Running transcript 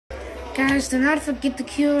Guys, do not forget the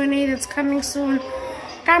Q&A that's coming soon.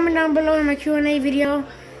 Comment down below in my Q&A video.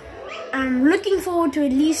 I'm looking forward to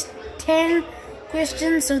at least 10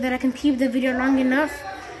 questions so that I can keep the video long enough.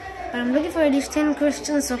 But I'm looking for at least 10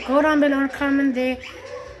 questions, so go down below and comment there.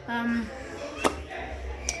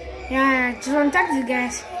 Yeah, I just want to talk to you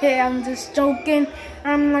guys. Hey, I'm just joking.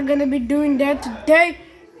 I'm not gonna be doing that today.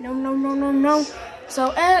 No.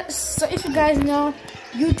 So if you guys know,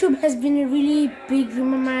 YouTube has been a really big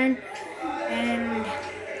dream of mine, and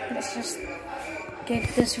let's just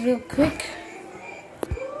get this real quick.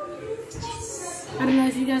 I don't know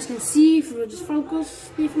if you guys can see. If you just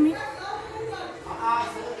focus, see for me.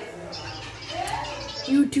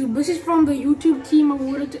 YouTube. This is from the YouTube team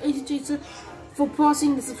awarded to AC Chaser for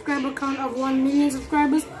passing the subscriber count of 1 million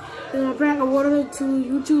subscribers. Then a grant awarded to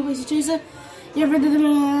YouTube AC Chaser.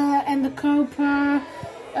 And the Copa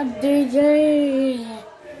update.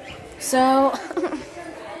 So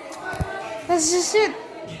that's just it.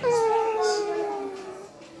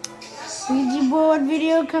 Ouija board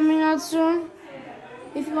video coming out soon.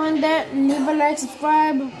 If you want that, leave a like,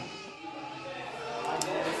 subscribe.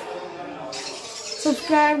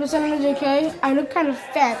 Subscribe to channel JK. I look kind of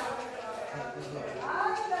fat.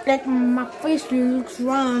 Like my face looks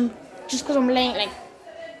round just because I'm laying like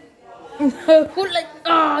if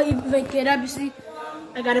I get up, you see,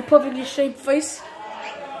 I got a perfectly shaped face.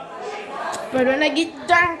 But when I get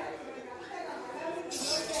down,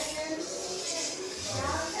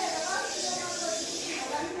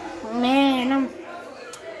 man,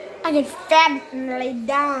 I get fat and lay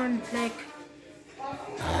down like.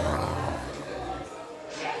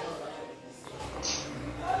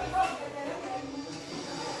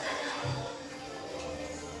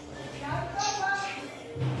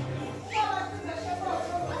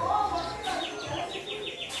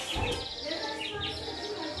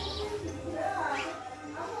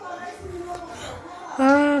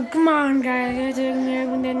 Come on, guys, you're doing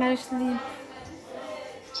everything nicely.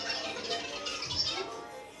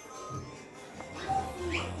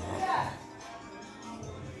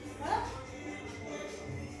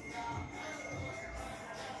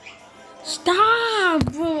 Stop!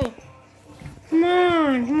 Come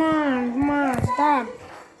on, stop.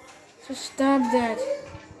 Just stop that.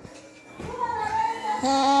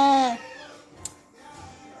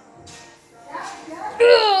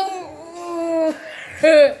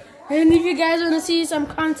 And if you guys want to see some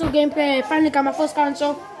console gameplay, I finally got my first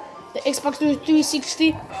console, the Xbox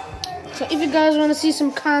 360. So if you guys want to see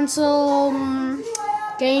some console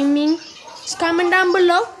gaming, just comment down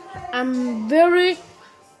below. I'm very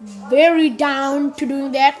down to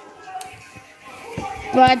doing that.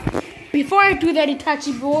 But before I do that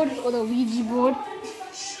Itachi board or the Ouija board,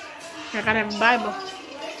 I gotta have a Bible.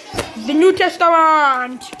 The New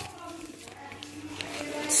Testament.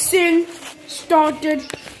 Sin started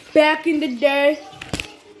back in the day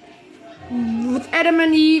with Adam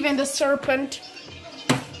and Eve and the serpent.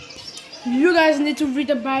 You guys need to read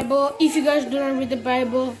the Bible. If you guys do not read the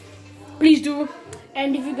Bible, please do.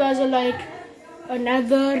 And if you guys are like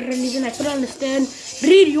another religion, I don't understand,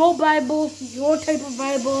 read your Bible, your type of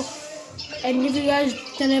Bible. And if you guys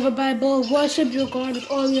don't have a Bible, worship your God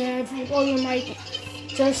with all you have, with all your might.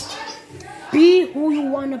 Just be who you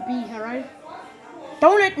want to be, alright?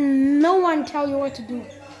 Don't let no one tell you what to do.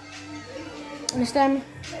 Understand me?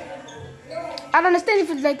 I don't understand if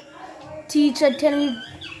it's like teacher telling you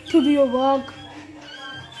to do your work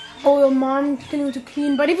or your mom telling you to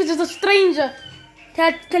clean, but if it's just a stranger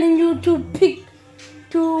telling you to pick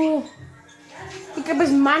up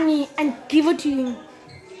his money and give it to him,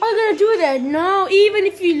 how are you gonna do that? No, even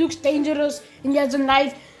if he looks dangerous and he has a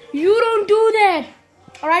knife, you don't do that.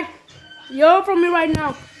 Alright? You're from me right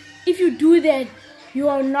now. If you do that, you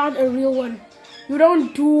are not a real one. You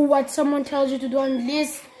don't do what someone tells you to do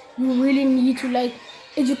unless you really need to. Like,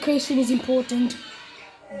 education is important.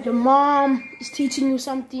 Your mom is teaching you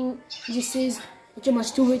something, she says that you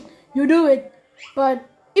must do it, you do it. But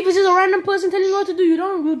if it's just a random person telling you what to do,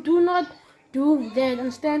 you do not do that,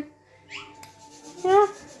 understand? Yeah.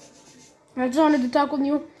 I just wanted to talk with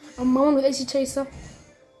you. I'm Moan with AC Chaser.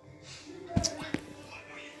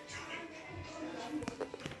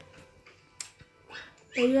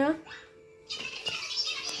 Oh yeah.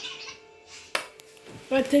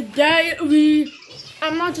 But today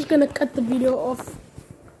I'm not just gonna cut the video off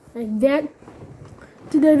like that.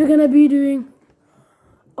 Today we're gonna be doing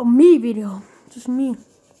a me video, just me.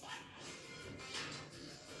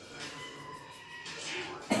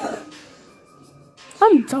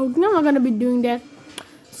 I'm joking, I'm not gonna be doing that.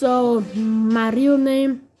 So my real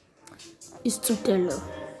name is Totelo.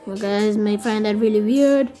 You guys may find that really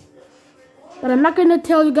weird. But I'm not gonna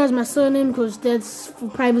tell you guys my surname because that's for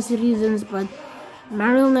privacy reasons. But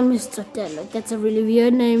my real name is Totel. Like, that's a really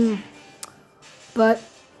weird name. But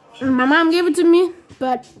my mom gave it to me.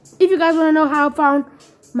 But if you guys want to know how I found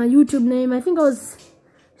my YouTube name, I think I was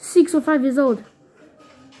 6 or 5 years old.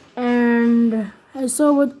 And I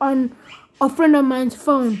saw it on a friend of mine's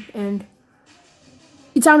phone. And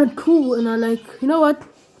it sounded cool. And I'm like, you know what?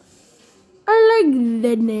 I like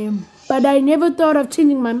that name. But I never thought of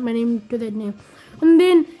changing my name to that name. And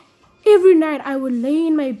then every night I would lay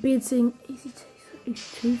in my bed saying, Easy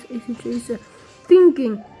Chaser,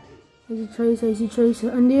 thinking, Easy Chaser.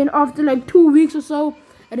 And then after like 2 weeks or so,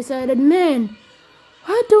 I decided, man,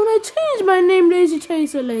 why don't I change my name to Easy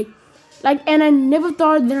Chaser? Like, and I never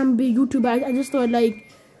thought that I'm a big YouTuber. I just thought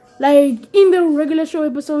like in the regular show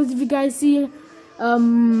episodes, if you guys see,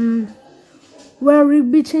 where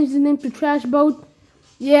we changed the name to Trash Boat.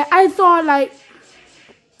 Yeah, I thought like,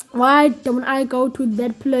 why don't I go to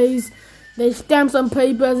that place? They stamped some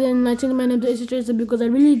papers and I changed my name to Easy Chaser because I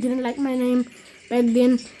really didn't like my name back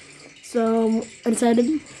then. So I decided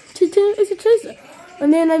to change Easy Chaser.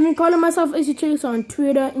 And then I've been calling myself Easy Chaser on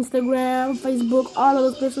Twitter, Instagram, Facebook, all of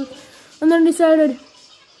those places. And then I decided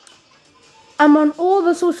I'm on all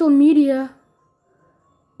the social media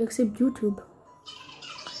except YouTube.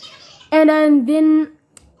 And then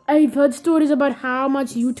I've heard stories about how much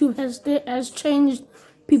YouTube has changed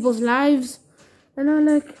people's lives, and I'm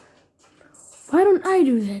like, why don't I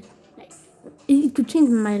do that? Like, it could change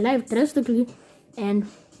my life drastically, and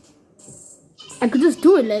I could just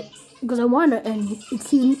do it, like, because I want to, and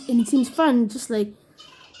it seems fun, just like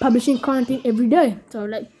publishing content every day. So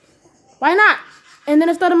like, why not? And then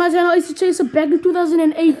I started my channel Easy Chaser back in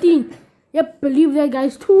 2018. Yep, believe that,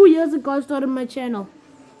 guys. 2 years ago I started my channel.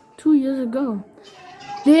 2 years ago.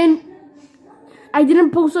 Then I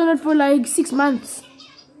didn't post on it for like 6 months,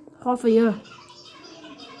 half a year.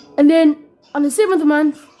 And then on the 7th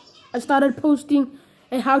month, I started posting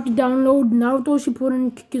how to download Naruto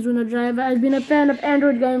Shippuden Kizuno Driver. I've been a fan of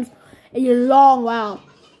Android games a long while,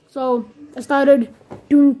 so I started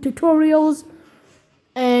doing tutorials,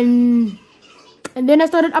 and then I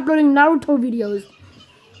started uploading Naruto videos,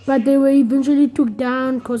 but they were eventually took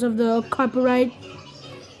down because of the copyright.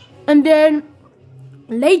 And then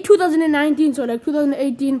late 2019, so like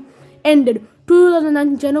 2018 ended.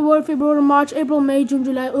 2019, January, February, March, April, May, June,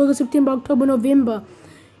 July, August, September, October, November.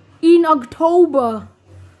 In October,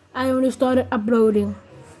 I only started uploading.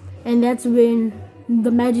 And that's when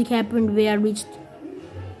the magic happened, where I reached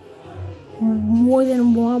more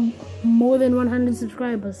than 100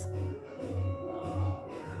 subscribers.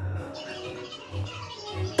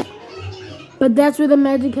 But that's where the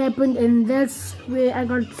magic happened, and that's where I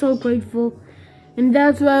got so grateful. And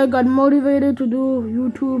that's why I got motivated to do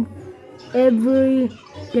YouTube every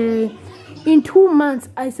day. In 2 months,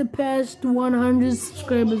 I surpassed 100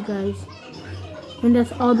 subscribers, guys. And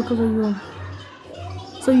that's all because of you.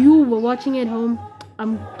 So you were watching at home.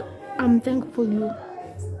 I'm thankful for you.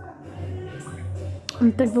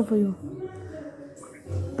 I'm thankful for you.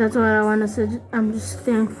 That's what I want to say. I'm just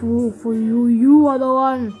thankful for you. You are the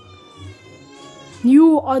one.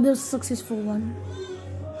 You are the successful one.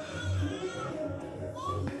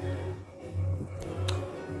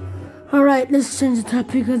 Alright, let's change the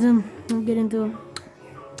topic because I'm getting to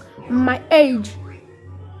my age.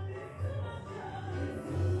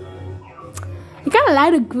 You kind of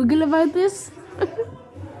lie to Google about this.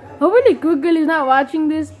 Hopefully Google is not watching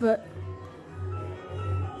this, but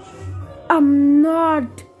I'm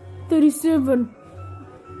not 37.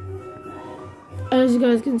 As you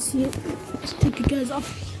guys can see it. Let's take you guys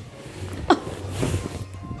off.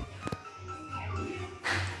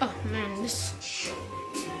 Oh man, this.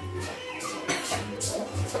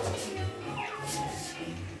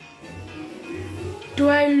 Do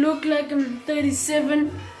I look like I'm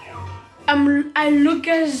 37? I look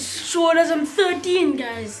as short as I'm 13,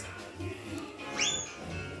 guys.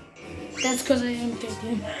 That's because I am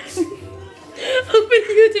 13. Hopefully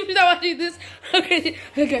YouTube is not watching this.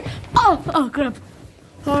 Okay. Oh crap.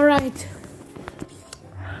 Alright.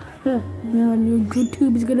 Man,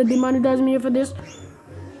 YouTube is gonna demonetize me for this.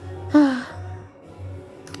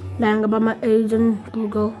 Lying about my age on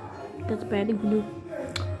Google. That's a bad thing to do.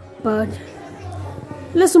 But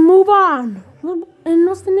let's move on. And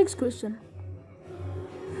what's the next question?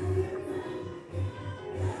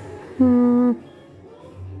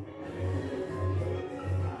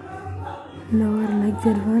 No, I don't like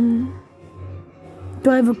that one.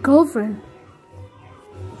 Do I have a girlfriend?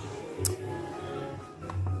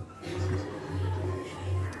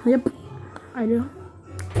 Yep, I do.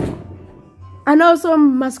 I know some of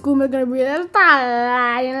my schoolmates are gonna be like,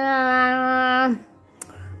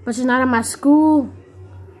 but she's not in my school.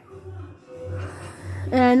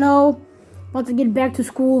 And I know about to get back to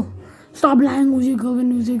school. Stop lying, who's your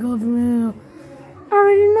girlfriend? I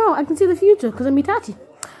already know. I can see the future because I'm Itachi.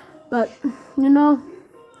 But, you know,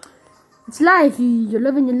 it's life. You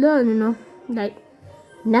live and you learn, you know. Like,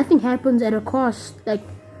 nothing happens at a cost. Like,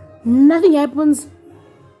 nothing happens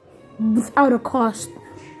without a cost.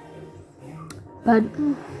 But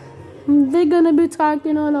they're gonna be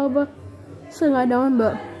talking all over. So I don't,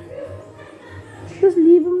 but just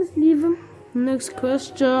leave them. Next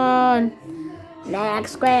question.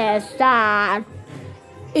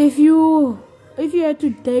 If you had to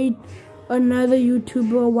date another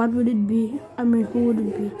YouTuber, what would it be? I mean, who would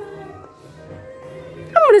it be?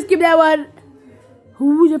 I'm gonna skip that one.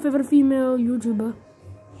 Who's your favorite female YouTuber?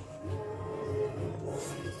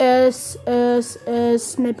 S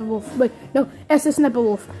Sniper Wolf. Wait, no, S Sniper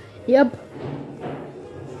Wolf. Yep.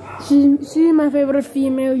 She's my favorite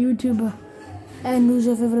female YouTuber. And who's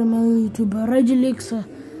your favorite male YouTuber? Regilixer.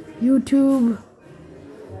 YouTube.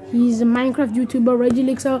 He's a Minecraft YouTuber.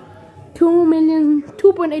 Regilixer.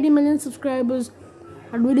 2.80 million subscribers.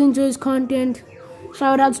 I really enjoy his content.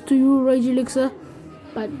 Shout outs to you, Regilixer.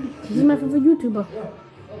 But he's my favorite YouTuber.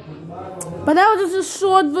 But that was just a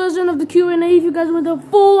short version of the Q&A. If you guys want the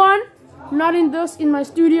full one, not in my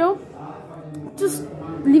studio, just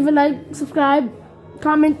leave a like, subscribe,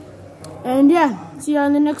 comment, and yeah, see you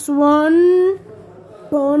on the next one.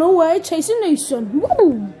 Burn away, chasing nation.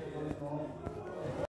 Woo!